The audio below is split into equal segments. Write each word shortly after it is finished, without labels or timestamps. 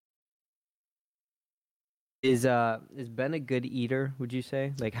Is Ben a good eater, would you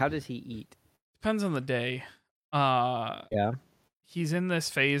say? Like how does he eat? Depends on the day. Uh, Yeah. he's in this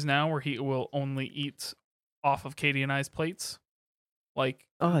phase now where he will only eat off of Katie and I's plates. Like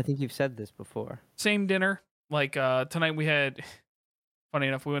Oh, I think you've said this before. same dinner. Like tonight we had. Funny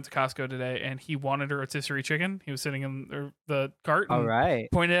enough, we went to Costco today, and he wanted a rotisserie chicken. He was sitting in the cart All and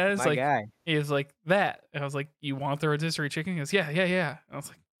right. pointed at us My like guy. he was like that. And I was like, "You want the rotisserie chicken?" He goes, "Yeah, yeah, yeah." And I was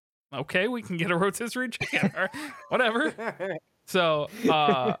like, "Okay, we can get a rotisserie chicken, or whatever." So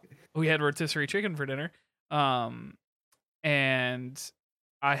we had rotisserie chicken for dinner, and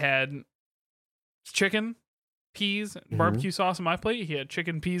I had chicken, peas, and Mhm. barbecue sauce on my plate. He had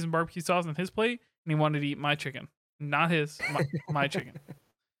chicken, peas, and barbecue sauce on his plate, and he wanted to eat my chicken, not his, my chicken.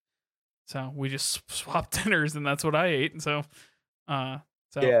 So we just swapped dinners, and that's what I ate. And so, uh,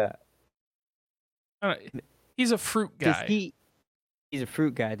 so Yeah. I don't, he's a fruit Does guy he He's a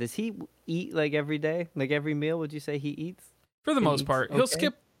fruit guy. Does he eat like every day? Like every meal, would you say he eats? for the And most eats part. He'll okay?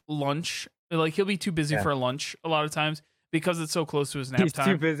 skip lunch. Like he'll be too busy Yeah. for lunch a lot of times because it's so close to his nap He's too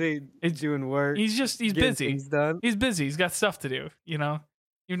time. busy It's doing work, he's getting busy. things done. He's busy. He's got stuff to do. You know,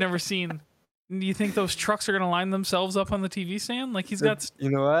 you've never seen. Do you think those trucks are gonna line themselves up on the TV stand? Like he's got. You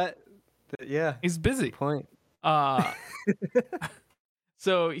know what? Yeah, He's busy. good point. Uh,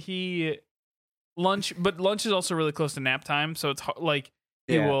 so but lunch is also really close to nap time. So it's like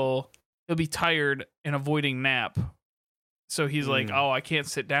Yeah. he'll be tired and avoiding nap. So he's like, Mm. oh, I can't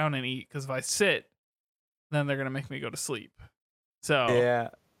sit down and eat because if I sit, then they're gonna make me go to sleep. So Yeah.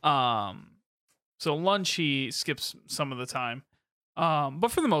 so lunch he skips some of the time. But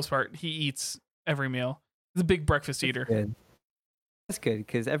for the most part, he eats every meal. He's a big breakfast eater. Good. That's good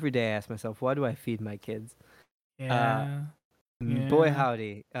because every day I ask myself, why do I feed my kids? Yeah. Boy, Yeah.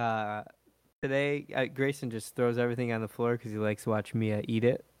 howdy. Today, Grayson just throws everything on the floor because he likes to watch Mia eat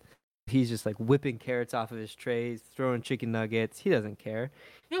it. He's just like whipping carrots off of his trays, throwing chicken nuggets. He doesn't care.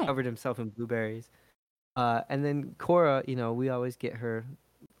 No. Covered himself in blueberries. And then Cora, we always get her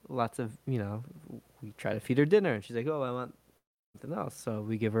lots of, we try to feed her dinner, and she's like, oh, I want something else. So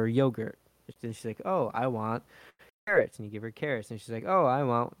we give her yogurt. Then she's like, oh, I want carrots, and you give her carrots, and she's like, oh, I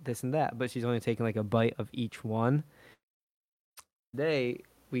want this and that. But she's only taking like a bite of each one. Today,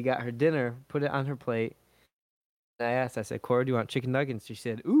 we got her dinner, put it on her plate. And I said, Cora, do you want chicken nuggets? She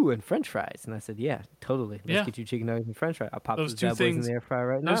said, ooh, and French fries. And I said, yeah, totally. Let's get you chicken nuggets and French fries. I'll pop those bad boys in the air fryer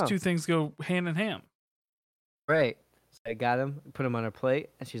right now. Those two things go hand in hand. Right. So I got them, put them on her plate,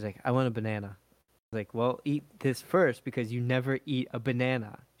 and she's like, I want a banana. I was like, well, eat this first because you never eat a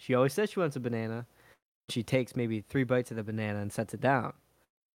banana. She always says she wants a banana. She takes maybe 3 bites of the banana and sets it down.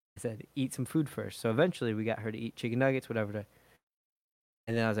 I said, eat some food first. So eventually we got her to eat chicken nuggets, whatever.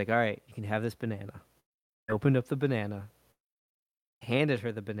 And then I was like, all right, you can have this banana. I opened up the banana, handed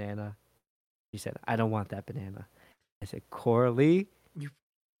her the banana. She said, I don't want that banana. I said, Coralie,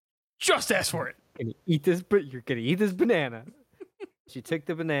 Just ask for it. You're gonna eat this banana. She took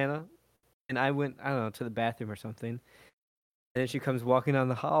the banana, and I went, I don't know, to the bathroom or something. And then she comes walking down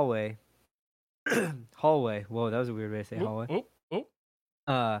the hallway. Hallway. Whoa, that was a weird way to say hallway.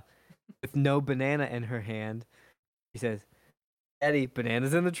 With no banana in her hand. She says, Eddie,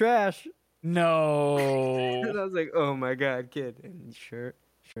 banana's in the trash. No. And I was like, oh my god, kid. And sure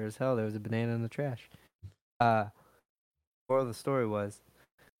as hell, there was a banana in the trash. Moral of the story was,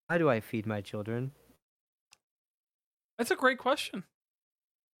 how do I feed my children? That's a great question.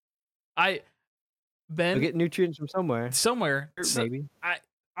 We get nutrients from somewhere. Somewhere. Maybe.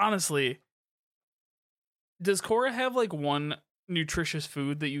 Honestly, does Cora have like one nutritious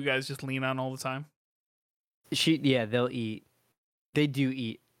food that you guys just lean on all the time? They'll eat. They do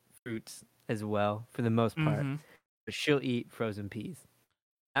eat fruits as well for the most part. Mm-hmm. But she'll eat frozen peas.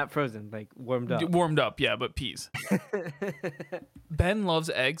 Not frozen, like warmed up. Warmed up, yeah, but peas. Ben loves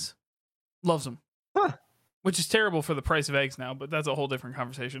eggs. Loves them. Huh. Which is terrible for the price of eggs now, but that's a whole different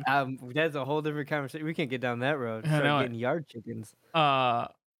conversation. That's a whole different conversation. We can't get down that road. I know Start getting yard chickens. Yeah,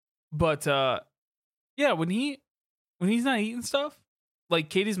 when he's not eating stuff, like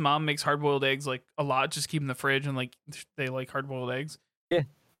Katie's mom makes hard-boiled eggs like a lot, just keep in the fridge, and like they like hard-boiled eggs. Yeah.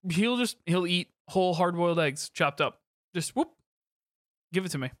 He'll eat whole hard-boiled eggs chopped up. Just whoop. Give it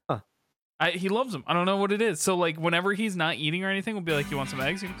to me. Huh. He loves them. I don't know what it is. So like whenever he's not eating or anything, we'll be like, "You want some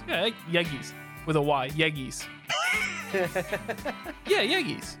eggs?" He goes, yeah, Yeggies with a Y, Yeggies. Yeah,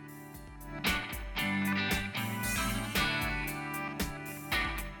 Yeggies.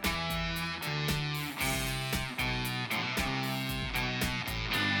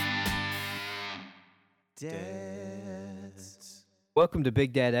 Dads Welcome to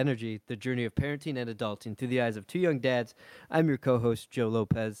Big Dad Energy, the journey of parenting and adulting through the eyes of two young dads. I'm your co-host, Joe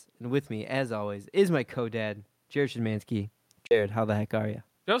Lopez, and with me, as always, is my co-dad, Jared Shedmansky. Jared, how the heck are you?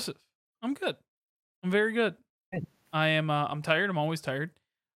 Joseph, I'm good. I'm very good. Good. I am. I'm tired. I'm always tired.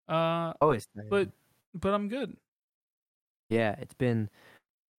 Uh, Always but tired. but I'm good. Yeah, it's been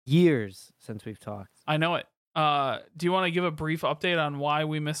years since we've talked. I know it. Do you want to give a brief update on why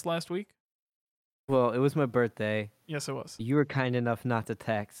we missed last week? Well, it was my birthday. Yes, it was. You were kind enough not to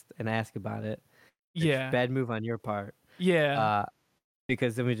text and ask about it. Yeah. Bad move on your part. Yeah.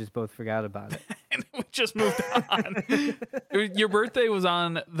 Because then we just both forgot about it. And we just moved on. Your birthday was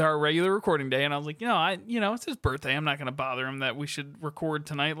on our regular recording day, and I was like, it's his birthday. I'm not gonna bother him that we should record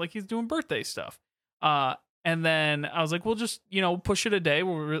tonight like he's doing birthday stuff. And then I was like, we'll just push it a day.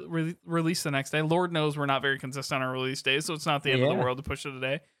 We'll release the next day. Lord knows we're not very consistent on our release days, so it's not the end of the world to push it a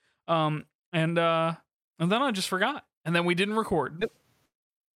day. And then I just forgot, and then we didn't record.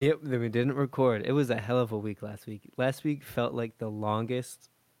 Yep, then we didn't record. It was a hell of a week last week. Last week felt like the longest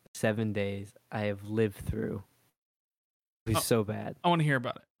 7 days I have lived through. It was so bad. I want to hear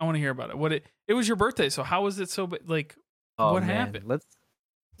about it. It was your birthday, so how was it so like? What happened? Let's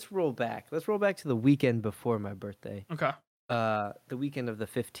roll back. Let's roll back to the weekend before my birthday. Okay. The weekend of the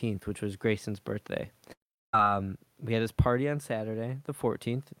 15th, which was Grayson's birthday. We had his party on Saturday, the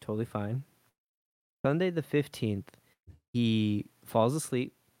 14th, totally fine. Sunday the 15th, he falls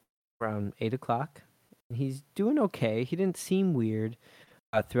asleep around 8 o'clock. And he's doing okay. He didn't seem weird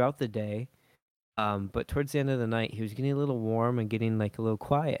throughout the day. But towards the end of the night, he was getting a little warm and getting like a little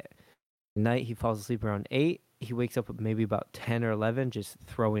quiet. At night, he falls asleep around 8. He wakes up at maybe about 10 or 11, just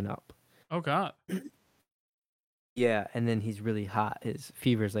throwing up. Oh, God. Yeah, and then he's really hot. His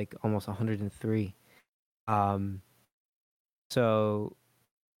fever is like almost 103. So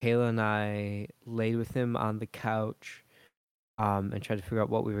Kayla and I laid with him on the couch and tried to figure out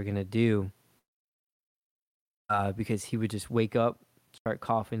what we were going to do because he would just wake up, start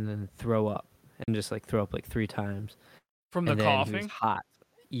coughing, and then throw up and just like throw up like 3 times. From the coughing? He was hot.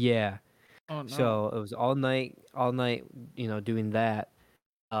 Yeah. Oh, no. So it was all night, doing that.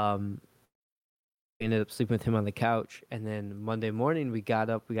 We ended up sleeping with him on the couch, and then Monday morning we got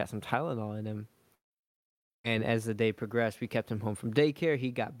up, we got some Tylenol in him. And as the day progressed, we kept him home from daycare. He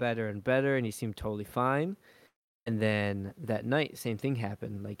got better and better, and he seemed totally fine. And then that night, same thing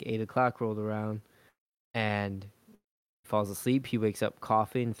happened. Like 8 o'clock rolled around, and he falls asleep. He wakes up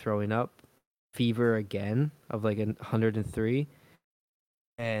coughing, throwing up, fever again of like 103.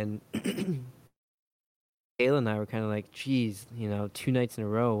 And Kayla and I were kind of like, geez, 2 nights in a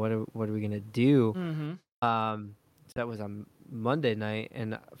row. What are we gonna do? Mm-hmm. So that was on Monday night,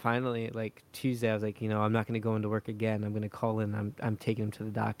 and finally, like Tuesday, I was like, I'm not gonna go into work again. I'm gonna call in. I'm taking him to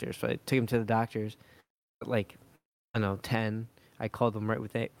the doctor. So I took him to the doctors. At like, I don't know, 10. I called them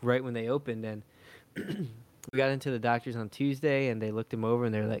right when they opened, and we got into the doctors on Tuesday, and they looked him over,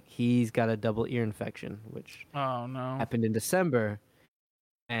 and they're like, he's got a double ear infection, which happened in December.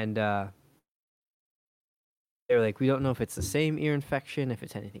 And they were like, we don't know if it's the same ear infection, if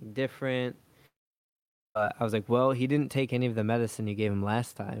it's anything different. But I was like, well, he didn't take any of the medicine you gave him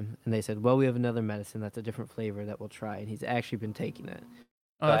last time. And they said, well, we have another medicine that's a different flavor that we'll try. And he's actually been taking it.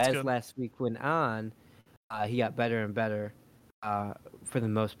 Oh, so that's as good. last week went on, he got better and better for the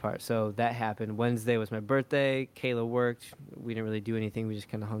most part. So that happened. Wednesday was my birthday. Kayla worked. We didn't really do anything. We just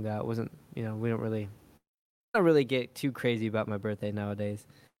kind of hung out. It wasn't, we don't really get too crazy about my birthday nowadays.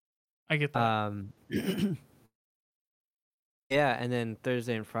 I get that. Yeah, and then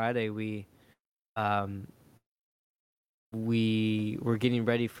Thursday and Friday we were getting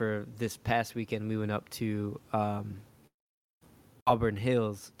ready for this past weekend. We went up to Auburn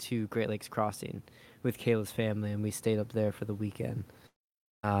Hills to Great Lakes Crossing with Kayla's family, and we stayed up there for the weekend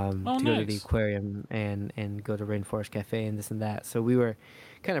to go to the aquarium and go to Rainforest Cafe and this and that. So we were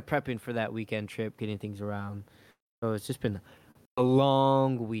kind of prepping for that weekend trip, getting things around. So it's just been a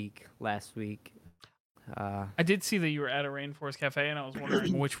long week last week. I did see that you were at a Rainforest Cafe, and I was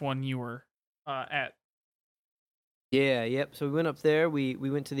wondering which one you were at. Yeah, yep. So we went up there. We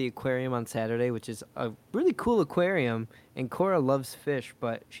went to the aquarium on Saturday, which is a really cool aquarium. And Cora loves fish,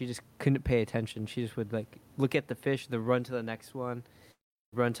 but she just couldn't pay attention. She just would like look at the fish, then run to the next one,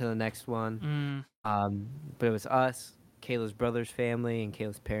 run to the next one. But it was us, Kayla's brother's family, and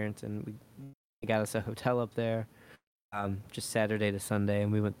Kayla's parents, and we got us a hotel up there. Just Saturday to Sunday,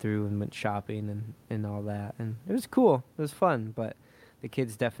 and we went through and went shopping and all that, and it was cool. It was fun, but the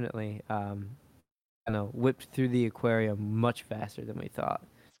kids definitely whipped through the aquarium much faster than we thought.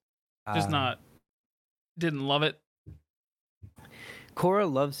 Didn't love it. Cora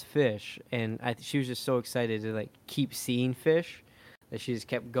loves fish, and she was just so excited to like keep seeing fish. that she just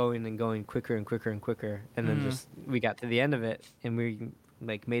kept going and going quicker and quicker and quicker, and then Mhm. just we got to the end of it, and we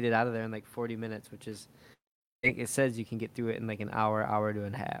like made it out of there in like 40 minutes, which is I think it says you can get through it in like an hour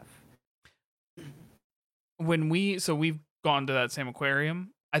and a half. We've gone to that same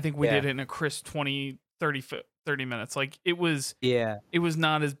aquarium. I think we did Yeah. it in a crisp 20, 30 minutes. Like it was Yeah.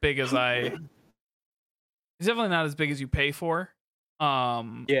 not as big as it's definitely not as big as you pay for.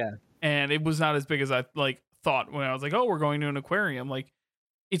 Yeah. And it was not as big as I like thought when I was like, "Oh, we're going to an aquarium." Like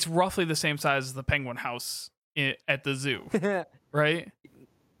it's roughly the same size as the penguin house at the zoo, right?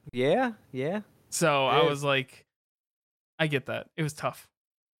 Yeah. Yeah. So It I is. was like, I get that. It was tough.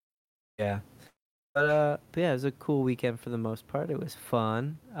 Yeah. But yeah, it was a cool weekend for the most part. It was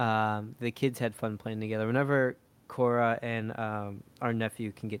fun. The kids had fun playing together. Whenever Cora and our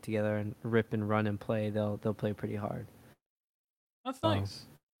nephew can get together and rip and run and play, they'll play pretty hard. That's So nice.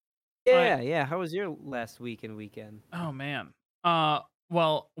 yeah, yeah. How was your last week and weekend? Oh man.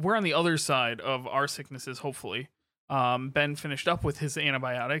 Well, we're on the other side of our sicknesses, hopefully. Ben finished up with his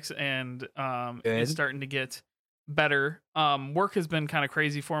antibiotics and is Good. starting to get better. Work has been kind of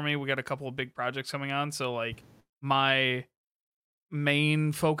crazy for me. We got a couple of big projects coming on, so like my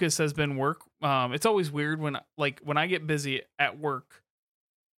main focus has been work. It's always weird when I get busy at work,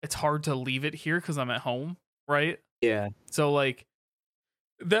 it's hard to leave it here cuz I'm at home, right? Yeah. So like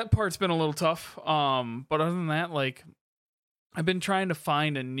that part's been a little tough. But other than that, like I've been trying to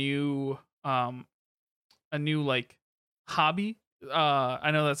find a new like hobby.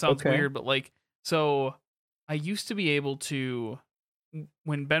 I know that sounds Okay. weird, but like so I used to be able to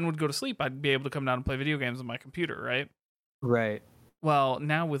when Ben would go to sleep, I'd be able to come down and play video games on my computer, right? Right. Well,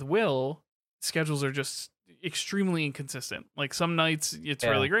 now with Will, schedules are just extremely inconsistent. Like some nights it's Yeah.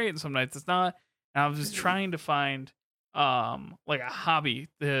 really great and some nights it's not. And I was just trying to find like a hobby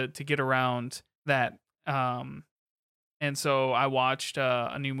to get around that. And so I watched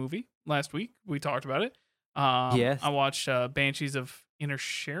a new movie last week. We talked about it. I Yes. watched Banshees of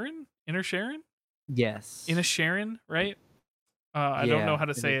Inisherin. Yes. Inisherin, right? I don't know Yeah. how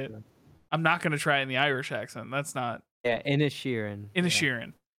to It say is. it. I'm not going to try it in the Irish accent. That's not Yeah. Inish Sheeran. Yeah.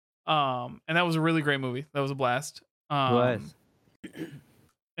 Inisherin. And that was a really great movie. That was a blast. Was.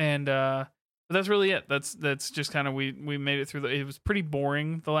 And but that's really it. That's just kind of we made it through it was pretty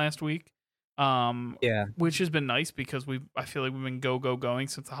boring the last week. Yeah. Which has been nice because I feel like we've been going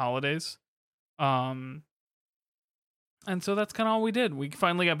since the holidays. Um and so that's kind of all we did. We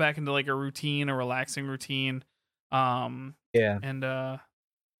finally got back into like a routine, a relaxing routine. Um Yeah. and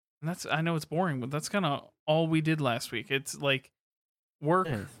that's I know it's boring, but that's kind of all we did last week. It's like work,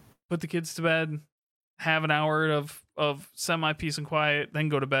 Nice. put the kids to bed, have an hour of semi peace and quiet, then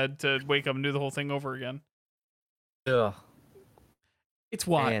go to bed to wake up and do the whole thing over again. Ugh. It's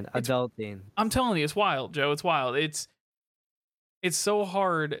wild. Man, adulting. I'm telling you, it's wild, Joe. It's wild. It's so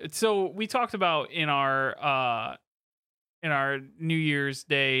hard. So we talked about in our New Year's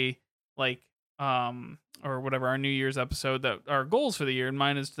Day, like or whatever, our New Year's episode, that our goals for the year, and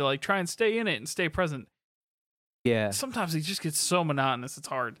mine is to like try and stay in it and stay present. Yeah. Sometimes it just gets so monotonous. It's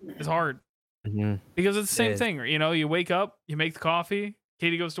hard. It's hard Mm-hmm. because it's the same is. thing. You know, you wake up, you make the coffee,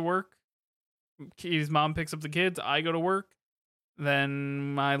 Katie goes to work, Katie's mom picks up the kids, I go to work,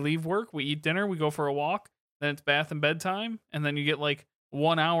 then I leave work, we eat dinner, we go for a walk, then it's bath and bedtime, and then you get like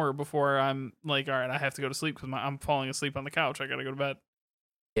 1 hour before I'm like, all right, I have to go to sleep because I'm falling asleep on the couch. I gotta go to bed.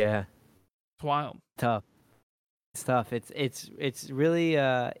 Yeah. It's wild. Tough. It's tough. It's really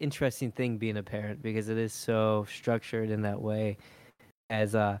interesting thing being a parent because it is so structured in that way.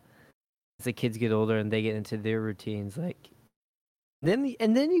 As the kids get older and they get into their routines, like then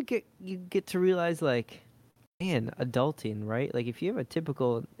you get to realize like, man, adulting, right? Like if you have a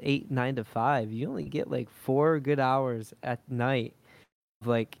typical 8, 9 to 5, you only get like 4 good hours at night of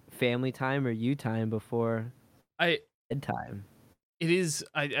like family time or you time before I bedtime. it is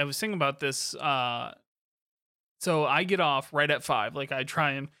I was thinking about this. So I get off right at 5. Like I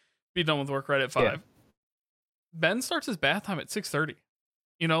try and be done with work right at 5. Yeah. Ben starts his bath time at 6:30.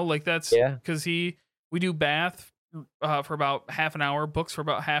 You know, like that's Yeah. because we do bath for about half an hour, books for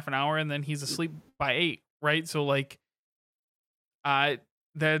about half an hour, and then he's asleep by 8. Right, so like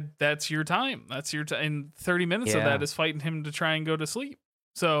that's your time. That's your time. And 30 minutes of Yeah. that is fighting him to try and go to sleep.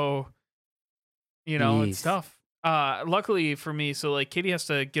 So you know, it's Jeez. tough. Luckily for me, so like Katie has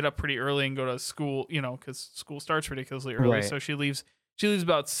to get up pretty early and go to school, you know, because school starts ridiculously early. Right. So she leaves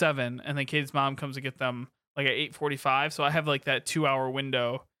about 7, and then Katie's mom comes to get them like at 8:45. So I have like that 2-hour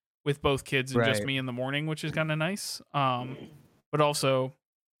window with both kids and just Right. me in the morning, which is kind of nice. But also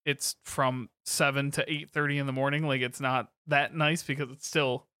it's from 7 to 8:30 in the morning. Like it's not that nice because it's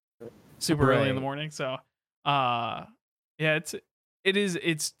still super early in the Right. morning. So yeah, it is.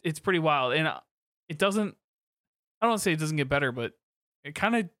 It's pretty wild, and it doesn't. I don't want to say it doesn't get better, but it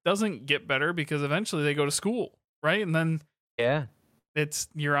kind of doesn't get better because eventually they go to school, right? And then Yeah.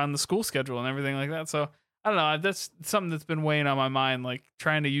 you're on the school schedule and everything like that. So I don't know. That's something that's been weighing on my mind, like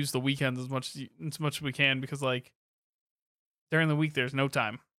trying to use the weekends as much as we can because like during the week there's no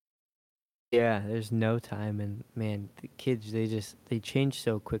time. Yeah, there's no time, and man, the kids they change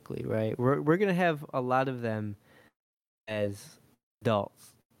so quickly, right? We're gonna have a lot of them as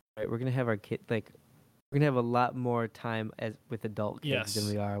adults, right? We're gonna have our kid like we're gonna have a lot more time as with adult kids than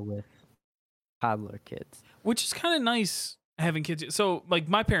Yes, we are with toddler kids. which is kind of nice having kids. So like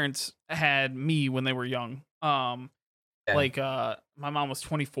my parents had me when they were young. Yeah. Like my mom was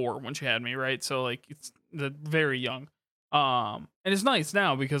 24 when she had me, right? So like it's the very young. And it's nice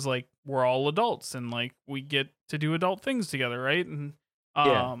now because like we're all adults and like we get to do adult things together, right? And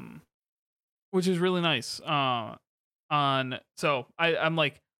Yeah. which is really nice. On so I'm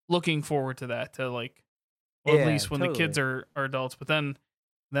like looking forward to that to like well at Yeah, least when the kids totally. are adults, but then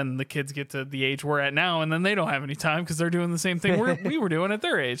the kids get to the age we're at now and then they don't have any time because they're doing the same thing we were doing at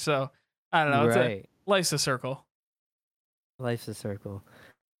their age. So I don't know, it's a Right. life's a circle. Life's a circle.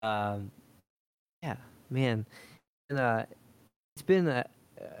 Um, yeah, man. And it's been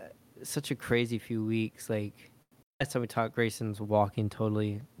such a crazy few weeks. Like last time we talked, Grayson's walking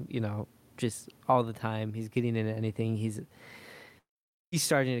totally, just all the time. He's getting into anything. He's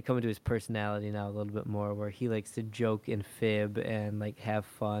starting to come into his personality now a little bit more, where he likes to joke and fib and like have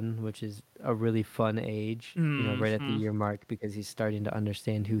fun, which is a really fun age. Right at the Hmm. year mark because he's starting to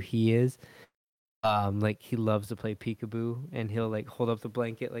understand who he is. Like he loves to play peekaboo, and he'll like hold up the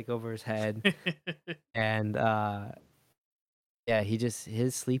blanket like over his head, and yeah,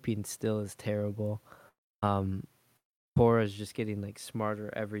 his sleeping still is terrible. Um, Cora's just getting like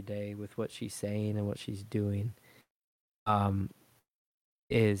smarter every day with what she's saying and what she's doing. Um,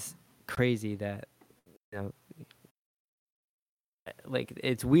 is crazy that you know, like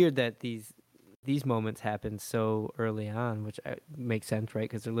it's weird that these moments happen so early on, which makes sense, right?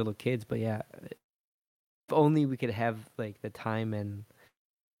 Because they're little kids. But yeah, if only we could have like the time and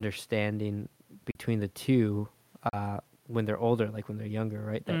understanding between the two when they're older, like when they're younger,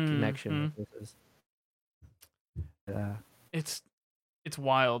 right? That connection. Hmm. Like, this is, uh, It's it's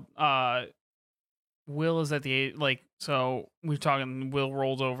wild. Will is at the age like so we're talking Will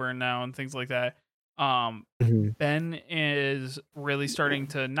rolls over now and things like that. Um, Mhm. Ben is really starting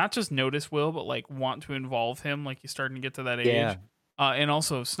to not just notice Will, but like want to involve him. Like he's starting to get to that Yeah. age, and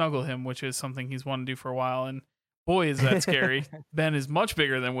also snuggle him, which is something he's wanted to do for a while. And boy, is that scary. Ben is much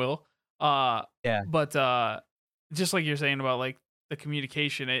bigger than Will. Uh, Yeah. but just like you're saying about like the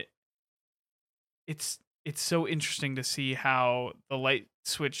communication, it's so interesting to see how the light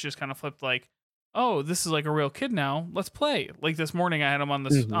switch just kind of flipped like oh this is like a real kid now, let's play. Like this morning I had him on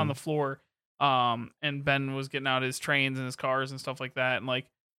on Hmm. the floor and Ben was getting out his trains and his cars and stuff like that and like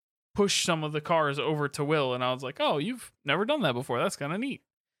pushed some of the cars over to Will and I was like oh you've never done that before, that's kind of neat.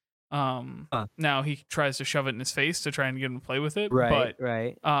 Huh. Now he tries to shove it in his face to try and get him to play with it, Right. but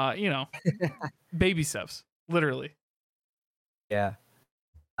Right. you know, baby steps literally. Yeah.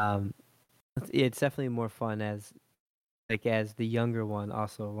 Um, it's definitely more fun as the younger one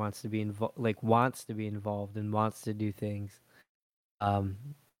also wants to be involved and wants to do things. Um,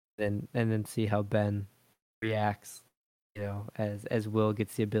 then see how Ben reacts. As Will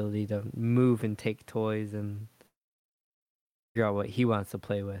gets the ability to move and take toys and figure out what he wants to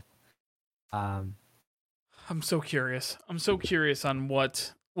play with. Um, I'm so curious on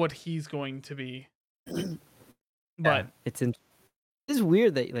what he's going to be. yeah, But it's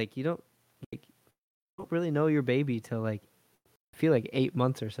weird that like you don't really know your baby till like I feel like 8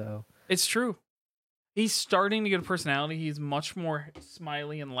 months or so. it's true. He's starting to get a personality. He's much more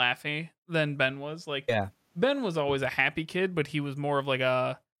smiley and laughy than Ben was. Like Yeah. Ben was always a happy kid, but he was more of like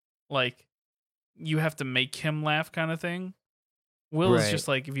a like you have to make him laugh kind of thing. Will is Right. just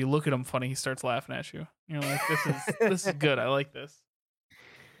like if you look at him funny, he starts laughing at you. You're like, this is good. I like this.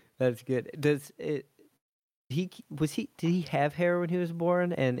 That's good. Did he have hair when he was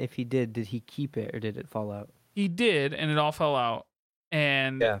born? And if he did he keep it or did it fall out? He did, and it all fell out.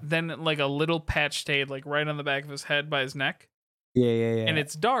 And Yeah. then like a little patch stayed like right on the back of his head by his neck. Yeah, yeah, And yeah.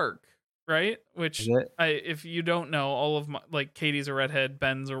 it's dark, right? Is Which it? if you don't know, all of my like Katie's a redhead,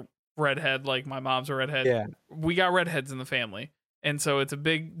 Ben's a redhead, like my mom's a redhead. Yeah. We got redheads in the family, and so it's a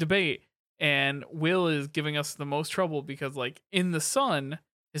big debate. And Will is giving us the most trouble because like in the sun,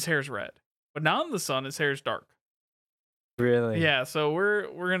 his hair's red, but not in the sun, his hair's dark. Really? Yeah, so we're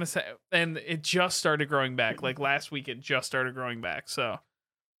gonna say, and it just started growing back. Like last week, it just started growing back. So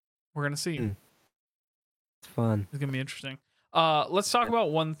we're gonna see. Hmm. It's fun. It's gonna be interesting. Let's talk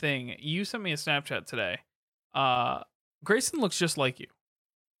about one thing. You sent me a Snapchat today. Grayson looks just like you.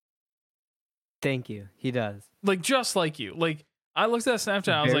 Thank you. He does. Like just like you. Like I looked at that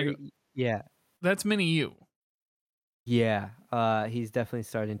Snapchat, I was like, Yeah. that's mini you. Yeah. He's definitely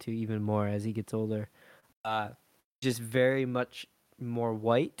starting to even more as he gets older. Just very much more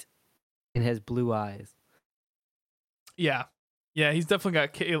white and has blue eyes. Yeah. Yeah, he's definitely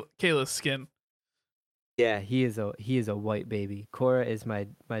got Kayla's skin. Yeah, he is a white baby. Cora is my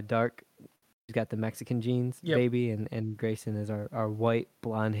dark. She's got the Mexican genes baby, and Grayson is our white,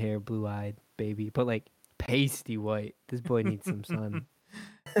 blonde hair, blue eyed baby, but like pasty white. This boy needs some sun.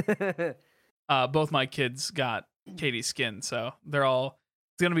 Both my kids got Katie's skin, so they're all.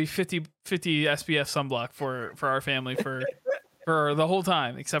 It's gonna be 50 SPF sunblock for our family for the whole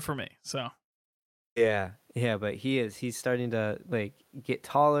time, except for me. So. Yeah, but he's starting to like get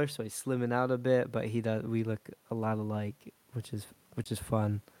taller, so he's slimming out a bit, but we look a lot alike, which is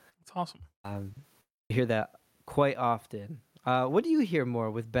fun. It's awesome. I hear that quite often. What do you hear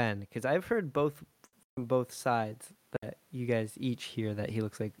more with Ben? Because I've heard both from both sides that you guys each hear that he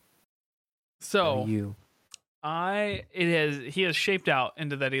looks like you. He has shaped out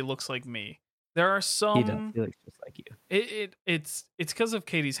into that he looks like me. There are some. He does. He looks just like you. It's because of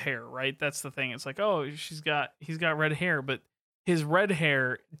Katie's hair, right? That's the thing. It's like, oh, he's got red hair, but his red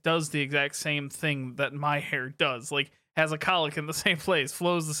hair does the exact same thing that my hair does. Like has a colic in the same place,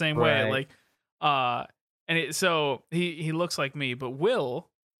 flows the same way. Like, so he looks like me, but Will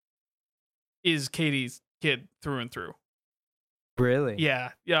is Katie's kid through and through. Really? Yeah.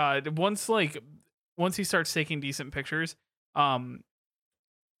 Once he starts taking decent pictures,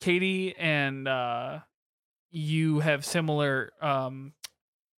 Katie and you have similar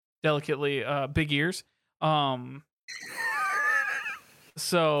delicately big ears.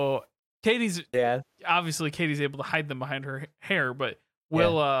 So Katie's obviously Katie's able to hide them behind her hair, but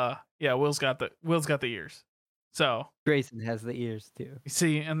Will's got the ears. So Grayson has the ears too. You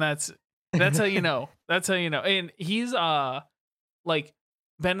see, and that's how you know. That's how you know. And he's like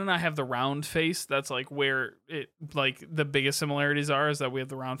Ben and I have the round face. That's like where it like the biggest similarities are is that we have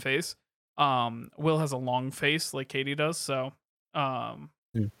the round face. Will has a long face like Katie does, so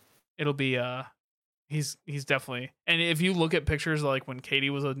it'll be he's definitely. And if you look at pictures like when Katie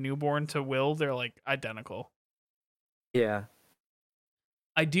was a newborn to Will, they're like identical. Yeah.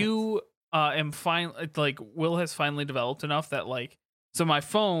 I do am fine like Will has finally developed enough that like so my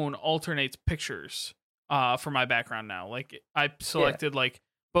phone alternates pictures for my background now. Like I selected like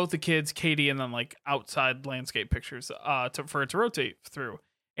both the kids, Katie, and then like outside landscape pictures for it to rotate through.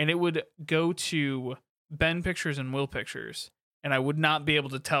 And it would go to Ben pictures and Will pictures, and I would not be able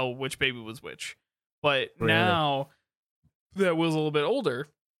to tell which baby was which. But now that Will's a little bit older,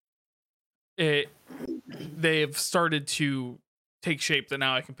 they've started to take shape that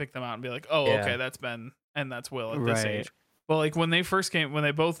now I can pick them out and be like, oh, okay, that's Ben and that's Will at this age. But like when they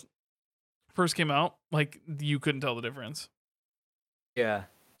both first came out, like you couldn't tell the difference. Yeah.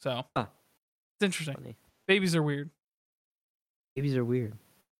 So it's interesting. Funny. Babies are weird. Babies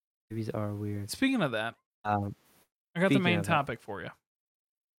are weird. Speaking of that, I got the main topic for you.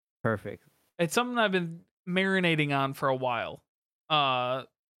 Perfect. It's something I've been marinating on for a while.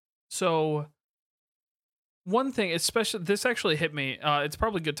 So one thing, especially this actually hit me. It's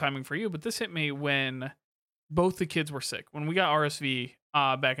probably good timing for you, but this hit me when both the kids were sick. When we got RSV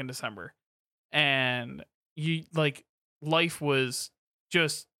back in December, and life was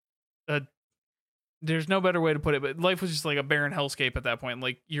just there's no better way to put it, but life was just like a barren hellscape at that point.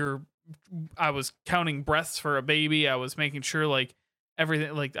 Like I was counting breaths for a baby. I was making sure like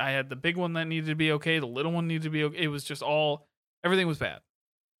everything, like I had the big one that needed to be okay. The little one needed to be okay. It was just everything was bad.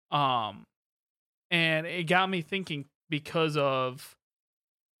 And it got me thinking because of,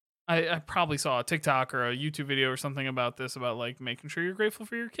 I probably saw a TikTok or a YouTube video or something about this, about like making sure you're grateful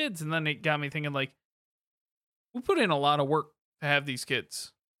for your kids. And then it got me thinking like, we put in a lot of work to have these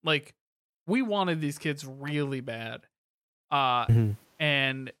kids. Like we wanted these kids really bad.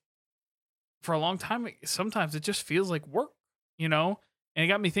 And for a long time, sometimes it just feels like work, you know? And it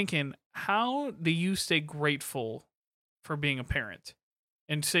got me thinking, how do you stay grateful for being a parent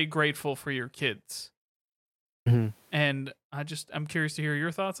and stay grateful for your kids? And I'm curious to hear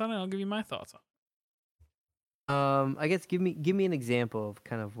your thoughts on it. I'll give you my thoughts on it. I guess give me an example of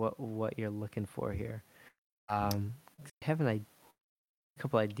kind of what you're looking for here. I have a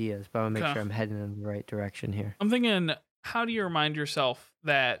couple ideas, but I want to make sure I'm heading in the right direction here. I'm thinking, how do you remind yourself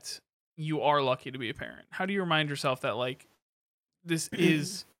that you are lucky to be a parent? How do you remind yourself that like this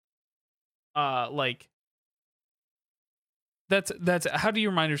is like that's how do you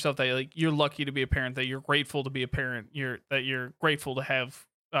remind yourself that like you're lucky to be a parent, that you're grateful to be a parent, you're grateful to have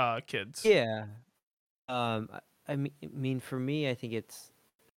kids. Yeah. I mean, for me, I think it's,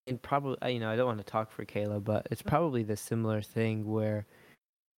 and probably, I don't want to talk for Kayla, but it's probably the similar thing where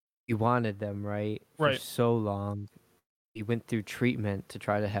you wanted them, right, for Right. so long. You went through treatment to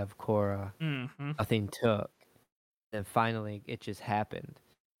try to have Cora. Mm-hmm. Nothing took. Then finally, it just happened.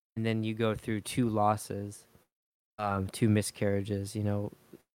 And then you go through two losses, two miscarriages,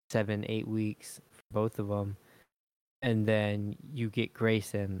 7, 8 weeks for both of them. And then you get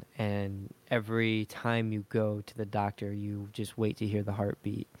Grayson, and every time you go to the doctor, you just wait to hear the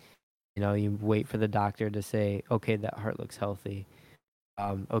heartbeat. You wait for the doctor to say, okay, that heart looks healthy.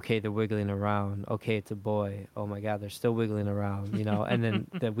 Okay, they're wiggling around. Okay, it's a boy. Oh my God, they're still wiggling around, and then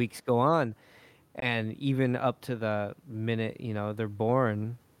the weeks go on. And even up to the minute, they're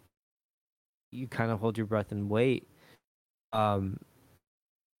born, you kind of hold your breath and wait. Um,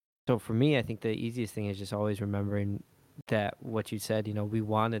 so for me, I think the easiest thing is just always remembering that what you said, we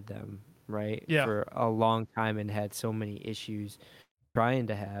wanted them, right, Yeah. for a long time and had so many issues trying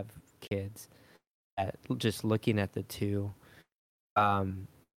to have kids. That just looking at the two, um,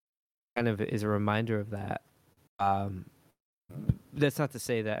 kind of is a reminder of that. Um, that's not to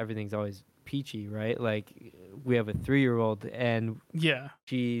say that everything's always peachy, right? Like we have a 3-year-old and Yeah.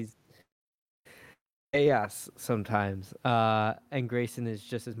 she's chaos sometimes. And Grayson is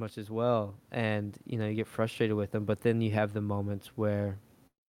just as much as well. And you get frustrated with them, but then you have the moments where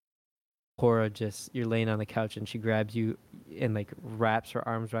Cora you're laying on the couch and she grabs you and like wraps her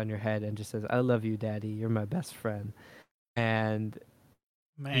arms around your head and just says, "I love you, Daddy. You're my best friend." And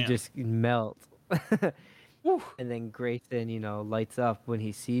you Man. just melt. Woo. And then Grayson, lights up when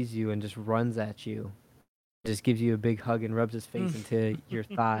he sees you and just runs at you. Just gives you a big hug and rubs his face into your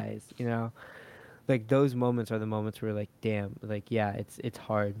thighs, Like those moments are the moments where like, damn, like yeah, it's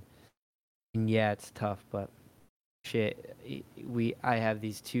hard. And yeah, it's tough, but shit, I have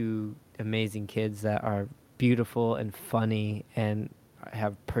these two amazing kids that are beautiful and funny and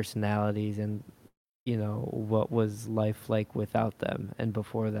have personalities, and what was life like without them and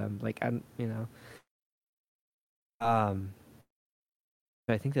before them? Like um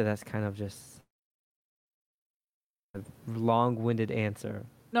but I think that's kind of just a long-winded answer.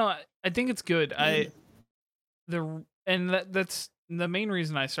 No, I think it's good. That's the main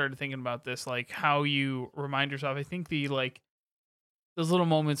reason I started thinking about this, like how you remind yourself. I think the like those little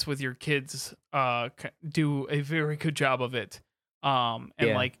moments with your kids do a very good job of it. And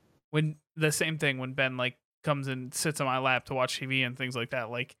Yeah. like when the same thing when Ben like comes and sits on my lap to watch TV and things like that,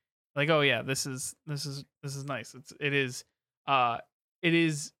 like oh yeah, this is nice. Uh it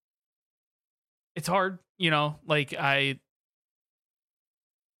is it's hard, like I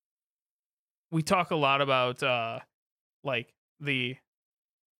we talk a lot about like the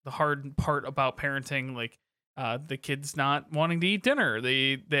hard part about parenting, like the kids not wanting to eat dinner,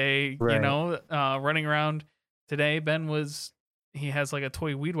 they Right. running around. Today Ben was he has like a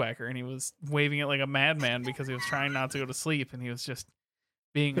toy weed whacker and he was waving it like a madman because he was trying not to go to sleep, and he was just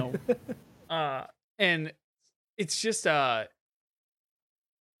being a and it's just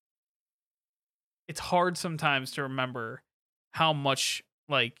it's hard sometimes to remember how much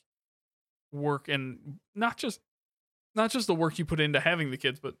like work, and not just the work you put into having the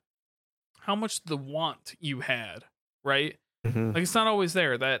kids, but how much the want you had, right? Hmm. Like it's not always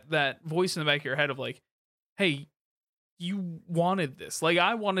there. That voice in the back of your head of like, hey, you wanted this. Like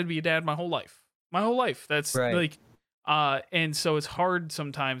I wanted to be a dad my whole life. My whole life. That's Right. like and so it's hard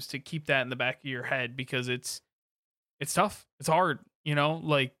sometimes to keep that in the back of your head because it's tough. It's hard,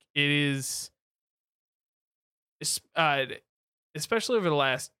 like it is es- uh especially over the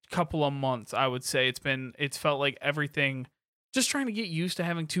last couple of months. I would say it's felt like everything, just trying to get used to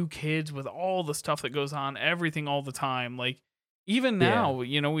having two kids with all the stuff that goes on, everything all the time. Like even Yeah. now,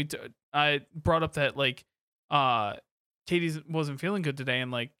 I brought up that like uh Katie wasn't feeling good today,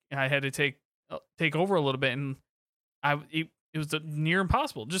 and like I had to take over a little bit, and it was near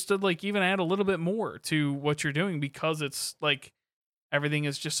impossible just to like even add a little bit more to what you're doing because it's like everything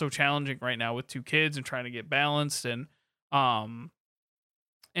is just so challenging right now with two kids and trying to get balanced, um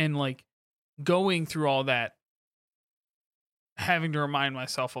and like going through all that, having to remind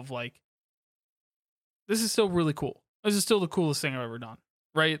myself of like, this is still really cool. This is still the coolest thing I've ever done.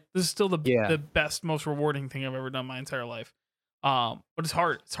 Right? This is still the Yeah. best, most rewarding thing I've ever done my entire life. But it's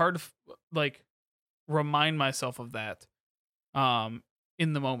hard. It's hard to like remind myself of that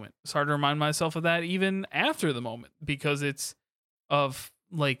in the moment. It's hard to remind myself of that even after the moment because it's of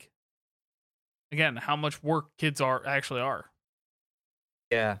like again how much work kids are actually are.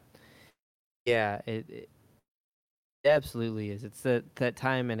 Yeah. Yeah. It absolutely is. It's that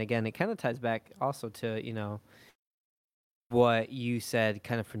time, and again, it kind of ties back also to what you said,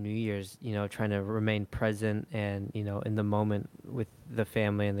 kind of for New Year's. Trying to remain present and in the moment with the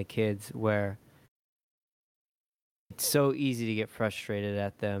family and the kids, where it's so easy to get frustrated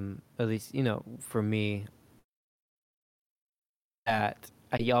at them. At least for me, that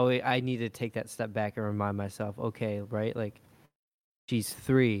I need to take that step back and remind myself, okay, right, like she's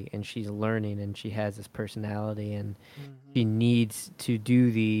 3 and she's learning and she has this personality and Hmm. she needs to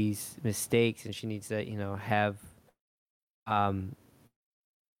do these mistakes and she needs to have um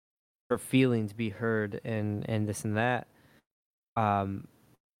her feelings be heard and this and that. um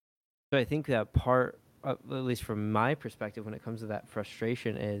so I think that part, at least from my perspective, when it comes to that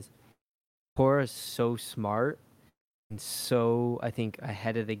frustration, is Cora's so smart and so, I think,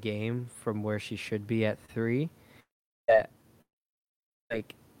 ahead of the game from where she should be at 3, that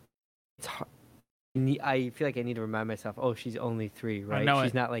like it's hard. I feel like I need to remind myself, oh, she's only 3, I right? know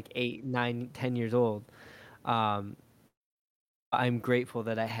She's it. not like 8, 9, 10 years old. um I'm grateful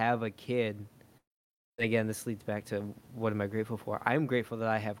that I have a kid. Again, this leads back to what am I grateful for? I'm grateful that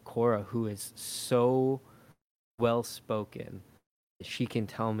I have Cora, who is so well spoken. She can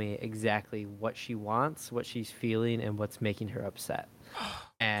tell me exactly what she wants, what she's feeling, and what's making her upset.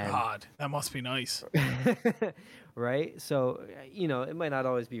 And God, that must be nice. right? So, it might not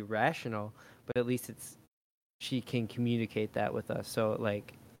always be rational, but at least she can communicate that with us. So,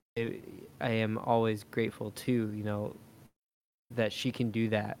 like, it, I am always grateful too, that she can do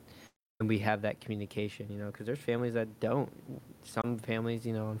that and we have that communication, because there's families that don't. Some families,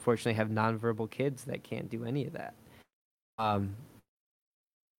 unfortunately have nonverbal kids that can't do any of that. Um,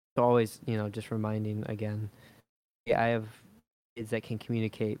 so always, just reminding again, yeah, I have kids that can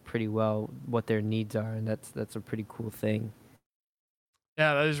communicate pretty well what their needs are, and that's a pretty cool thing.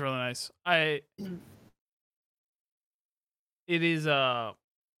 Yeah, that is really nice. It is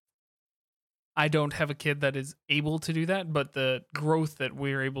I don't have a kid that is able to do that, but the growth that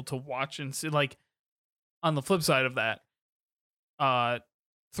we're able to watch and see, like on the flip side of that, uh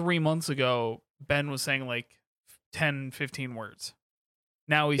 3 months ago, Ben was saying like 10, 15 words.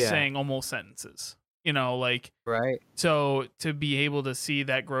 Now he's Yeah. saying almost sentences. Like, Right. so to be able to see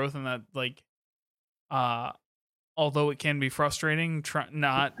that growth and that, like, uh although it can be frustrating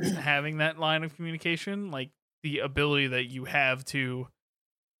not having that line of communication, like the ability that you have to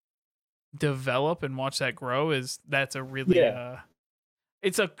develop and watch that grow, is that's a really Yeah.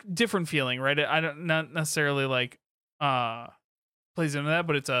 it's a different feeling, right? I don't, not necessarily like uh plays into that,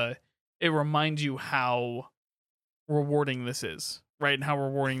 but it reminds you how rewarding this is, right? And how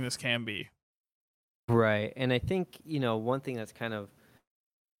rewarding this can be. Right. And I think, one thing that's kind of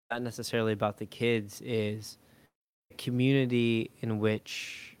not necessarily about the kids is the community in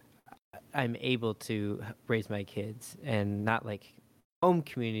which I'm able to raise my kids, and not like home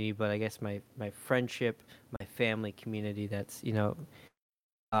community, but I guess my friendship, my family community that's,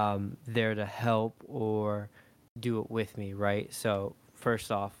 there to help or do it with me, right? So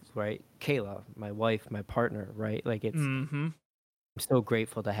first off, right, Kayla, my wife, my partner, right? Like Mhm. I'm so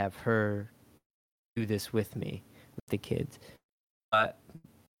grateful to have her do this with me, with the kids. But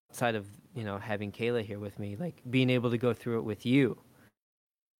outside of, having Kayla here with me, like being able to go through it with you,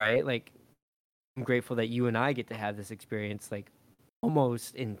 right? Like I'm grateful that you and I get to have this experience like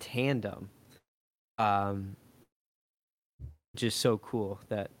almost in tandem. Um, just so cool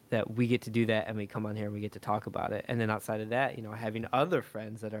that we get to do that and we come on here and we get to talk about it. And then outside of that, having other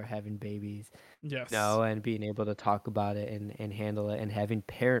friends that are having babies, Yes. and being able to talk about it and handle it, and having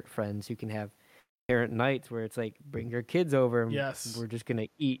parent friends who can have parent nights where it's like bring your kids over and Yes. we're just gonna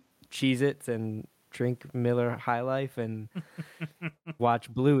eat Cheez-Its and drink Miller High Life and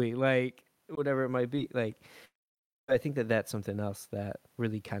watch Bluey, like whatever it might be. Like I think that that's something else that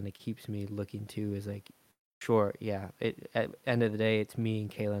really kind of keeps me looking too, is like, sure, yeah, at the end of the day, it's me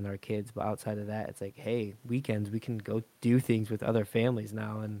and Kayla and our kids, but outside of that, it's like, hey, weekends we can go do things with other families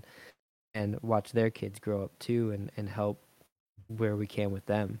now and watch their kids grow up too and help where we can with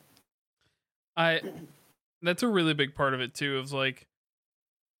them. I That's a really big part of it too, of like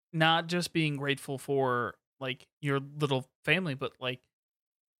not just being grateful for like your little family, but like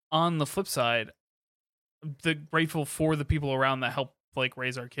on the flip side, the grateful for the people around that help like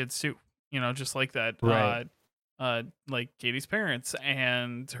raise our kids too. Just like that. Right. Like Katie's parents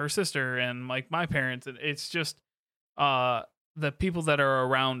and her sister and like my parents. It's just uh the people that are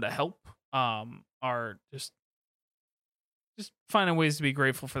around to help are just finding ways to be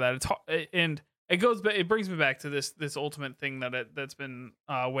grateful for that. It's hard, and it brings me back to this ultimate thing that's been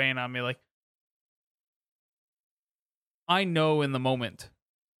weighing on me. Like, I know in the moment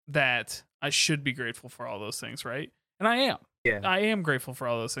that I should be grateful for all those things, right? And I am. Yeah. I am grateful for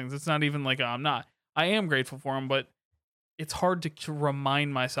all those things. It's not even like I'm not. I am grateful for them, but it's hard to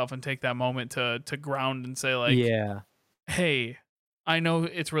remind myself and take that moment to ground and say like, Yeah. hey, I know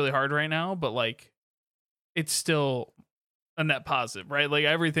it's really hard right now, but like it's still a net positive, right? Like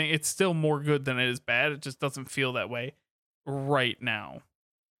everything, it's still more good than it is bad. It just doesn't feel that way right now.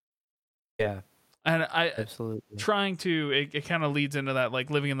 Yeah. And I Absolutely. trying to it kind of leads into that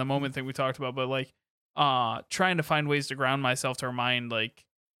like living in the moment thing we talked about, but like trying to find ways to ground myself to remind like,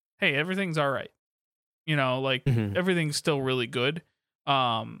 hey, everything's all right. You know, like Mhm. everything's still really good.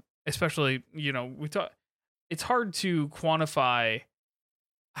 Especially, you know, we talk it's hard to quantify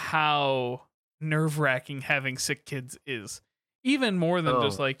how nerve-wracking having sick kids is. Even more than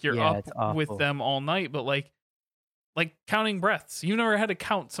just Oh, like you're yeah, up it's with awful. them all night, but like counting breaths. You never had to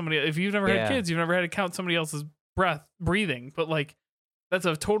count somebody if you've never had Yeah. kids, you've never had to count somebody else's breathing, but like that's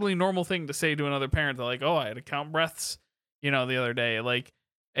a totally normal thing to say to another parent. They're like, "Oh, I had to count breaths," you know, the other day. Like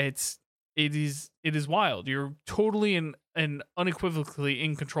it's it is wild. You're totally and unequivocally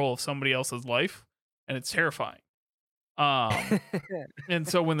in control of somebody else's life, and it's terrifying. Um and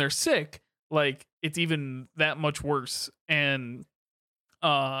so when they're sick, like it's even that much worse, and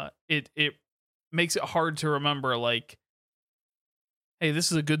it makes it hard to remember like, hey, this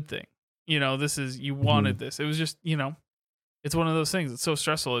is a good thing. You know, this is you wanted Mhm. this. It was just, you know, it's one of those things. It's so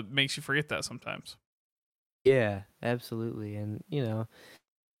stressful it makes you forget that sometimes. Yeah, absolutely. And, I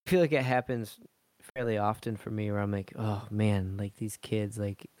feel like it happens fairly often for me where I'm like, oh man, like these kids,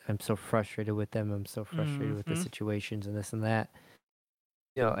 like I'm so frustrated with them. I'm so frustrated with the Mhm. situations and this and that.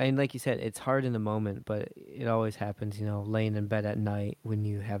 And like you said, it's hard in the moment, but it always happens, laying in bed at night when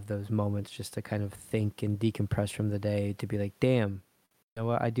you have those moments just to kind of think and decompress from the day to be like, damn, you know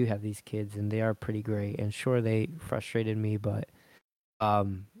what? I do have these kids and they are pretty great. And sure, they frustrated me, but,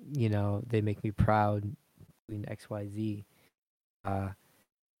 they make me proud doing XYZ. Uh,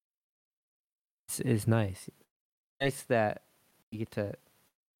 it's nice. Nice that we get to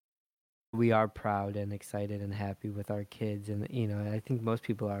we are proud and excited and happy with our kids, and I think most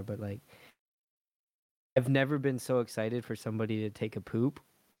people are, but like I've never been so excited for somebody to take a poop.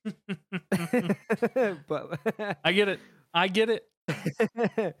 But I get it. I get it.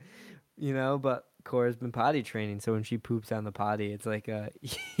 but Cora's been potty training, so when she poops on the potty, it's like a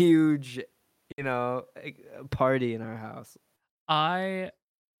huge, party in our house. I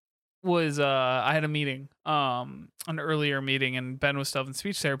I had a meeting, an earlier meeting, and Ben was still in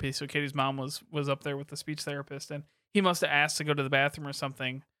speech therapy, so Katie's mom was up there with the speech therapist, and he must have asked to go to the bathroom or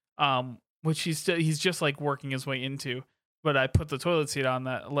something, which he's just like working his way into. But I put the toilet seat on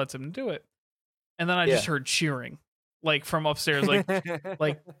that lets him do it. And then I just Yeah. heard cheering, like from upstairs, like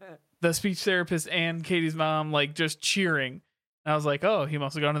the speech therapist and Katie's mom, like just cheering. And I was like, oh, he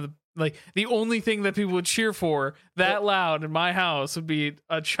must have gone to the only thing that people would cheer for that loud in my house would be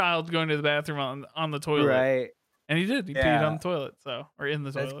a child going to the bathroom on the toilet. Right. And he did. He peed on Yeah. the toilet, or in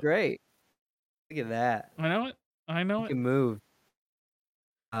the That's toilet. great. Look at that. I know it. I know You it. can move.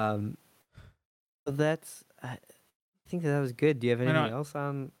 Um, so I think that was good. Do you have I know anything it. else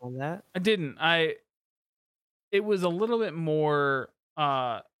on that? I didn't. It was a little bit more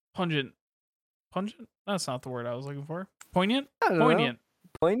pungent. Pungent? That's not the word I was looking for. Poignant? I don't know. Poignant.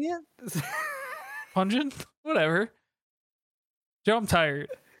 Poignant? Pungent? Whatever. Joe, I'm tired.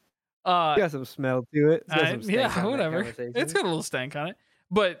 Got some smell to it. It's got some stank Yeah, on that whatever. It's conversation. got a little stank on it.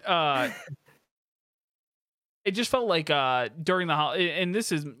 But it just felt like during the and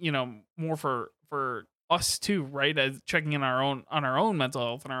this is, more for us too, right? As checking in on our own mental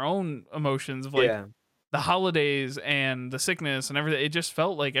health and our own emotions of like Yeah, the holidays and the sickness and everything. It just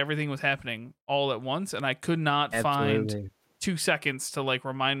felt like everything was happening all at once, and I could not find absolutely. 2 seconds to like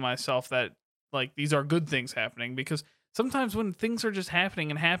remind myself that like these are good things happening, because sometimes when things are just happening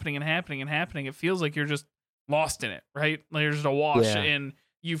and happening and happening and happening, it feels like you're just lost in it, right? Like you're just awash, Yeah, and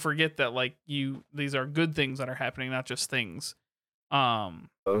you forget that like these are good things that are happening, not just things. Um,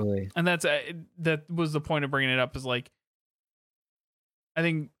 totally. and that was the point of bringing it up, is like I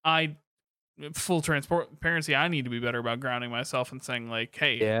think full transparency, I need to be better about grounding myself and saying like,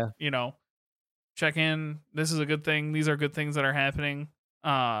 hey, Yeah, check in. This is a good thing. These are good things that are happening.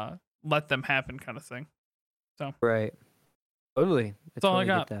 Let them happen, kind of thing. So right. Totally. I that's all I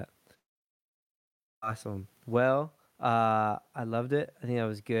totally get got. that. Awesome. Well, I loved it. I think that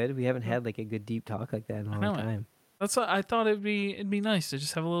was good. We haven't Yeah, had like a good deep talk like that in a I long know it. time. That's what I thought it'd be nice to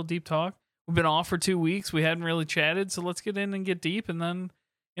just have a little deep talk. We've been off for 2 weeks. We hadn't really chatted, so let's get in and get deep, and then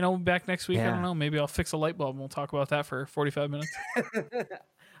back next week. I don't Yeah. know. Maybe I'll fix a light bulb and we'll talk about that for 45 minutes.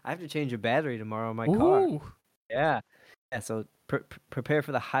 I have to change a battery tomorrow in my car. Ooh, Yeah. Yeah, so prepare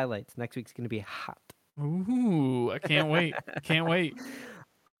for the highlights. Next week's going to be hot. Ooh, I can't wait. Can't wait.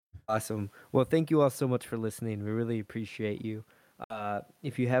 Awesome. Well, thank you all so much for listening. We really appreciate you.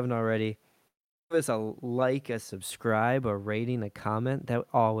 If you haven't already, give us a like, a subscribe, a rating, a comment. That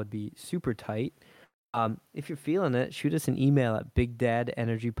all would be super tight. If you're feeling it, shoot us an email at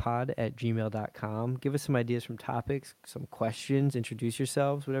bigdadenergypod@gmail.com. Give us some ideas from topics, some questions, introduce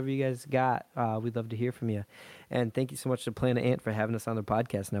yourselves, whatever you guys got. We'd love to hear from you. And thank you so much to Planet Ant for having us on their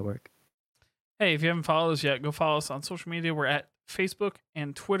podcast network. Hey, if you haven't followed us yet, go follow us on social media. We're at Facebook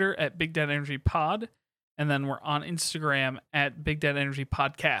and Twitter at Big Dad Energy Pod. And then we're on Instagram at Big Dad Energy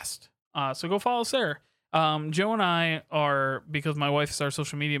Podcast. So go follow us there. Joe and I are, because my wife is our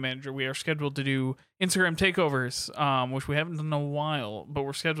social media manager, we are scheduled to do Instagram takeovers, which we haven't done in a while, but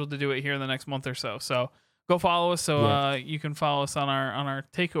we're scheduled to do it here in the next month or so. So go follow us so you can follow us on our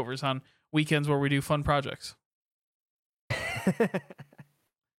takeovers on weekends where we do fun projects.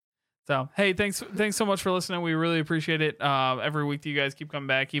 So, hey, thanks so much for listening. We really appreciate it. Every week that you guys keep coming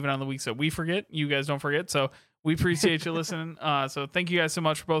back, even on the weeks that we forget, you guys don't forget. So we appreciate you listening. So thank you guys so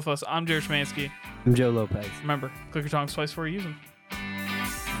much for both of us. I'm Jared Schmansky. I'm Joe Lopez. Remember, click your tongues twice before you use them.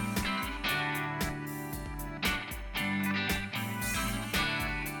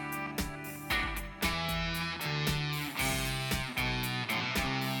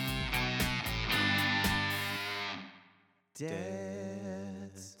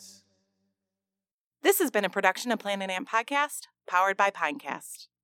 This has been a production of Planet Ant Podcast, powered by Pinecast.